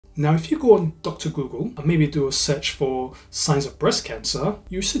Now, if you go on Dr. Google and maybe do a search for signs of breast cancer,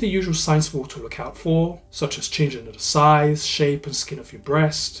 you see the usual signs for what to look out for, such as changing in the size, shape and skin of your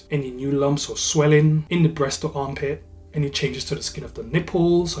breast, any new lumps or swelling in the breast or armpit, any changes to the skin of the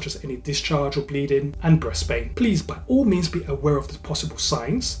nipples, such as any discharge or bleeding, and breast pain. Please, by all means, be aware of the possible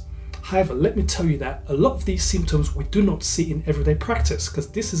signs. However, let me tell you that a lot of these symptoms we do not see in everyday practice, because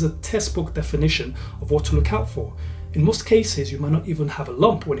this is a textbook definition of what to look out for. In most cases, you might not even have a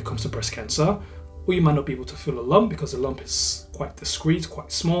lump when it comes to breast cancer, or you might not be able to feel a lump because the lump is quite discreet,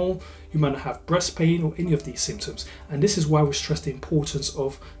 quite small. You might not have breast pain or any of these symptoms. And this is why we stress the importance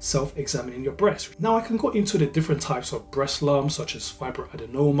of self-examining your breast. Now, I can go into the different types of breast lumps, such as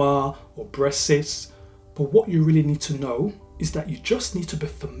fibroadenoma or breast cysts. But what you really need to know is that you just need to be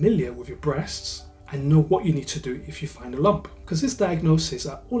familiar with your breasts and know what you need to do if you find a lump. Because these diagnoses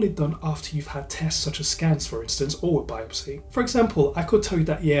are only done after you've had tests such as scans, for instance, or a biopsy. For example, I could tell you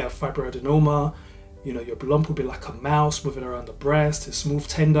that, yeah, fibroadenoma, your lump will be like a mouse moving around the breast, it's smooth,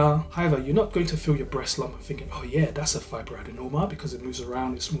 tender. However, you're not going to feel your breast lump and thinking, oh yeah, that's a fibroadenoma because it moves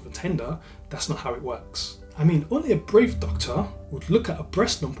around, it's smooth and tender. That's not how it works. I mean, only a brave doctor would look at a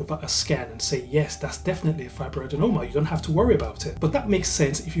breast lump without a scan and say, yes, that's definitely a fibroadenoma, you don't have to worry about it. But that makes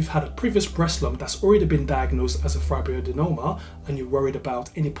sense if you've had a previous breast lump that's already been diagnosed as a fibroadenoma and you're worried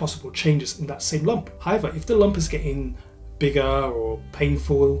about any possible changes in that same lump. However, if the lump is getting bigger or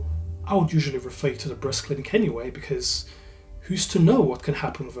painful, I would usually refer you to the breast clinic anyway, because who's to know what can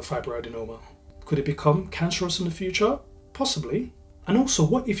happen with a fibroadenoma? Could it become cancerous in the future? Possibly. And also,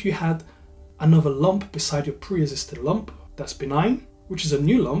 what if you had another lump beside your pre-existing lump that's benign, which is a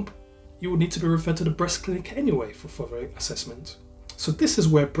new lump? You would need to be referred to the breast clinic anyway for further assessment. So this is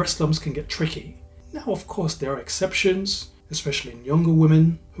where breast lumps can get tricky. Now, of course, there are exceptions, especially in younger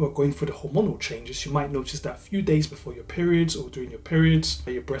women who are going through the hormonal changes. You might notice that a few days before your periods or during your periods,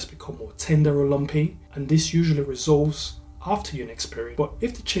 your breasts become more tender or lumpy, and this usually resolves after your next period. But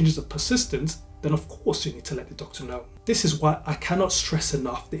if the changes are persistent, then of course you need to let the doctor know. This is why I cannot stress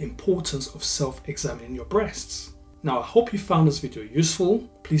enough the importance of self-examining your breasts. Now, I hope you found this video useful.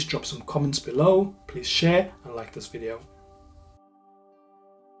 Please drop some comments below, please share and like this video.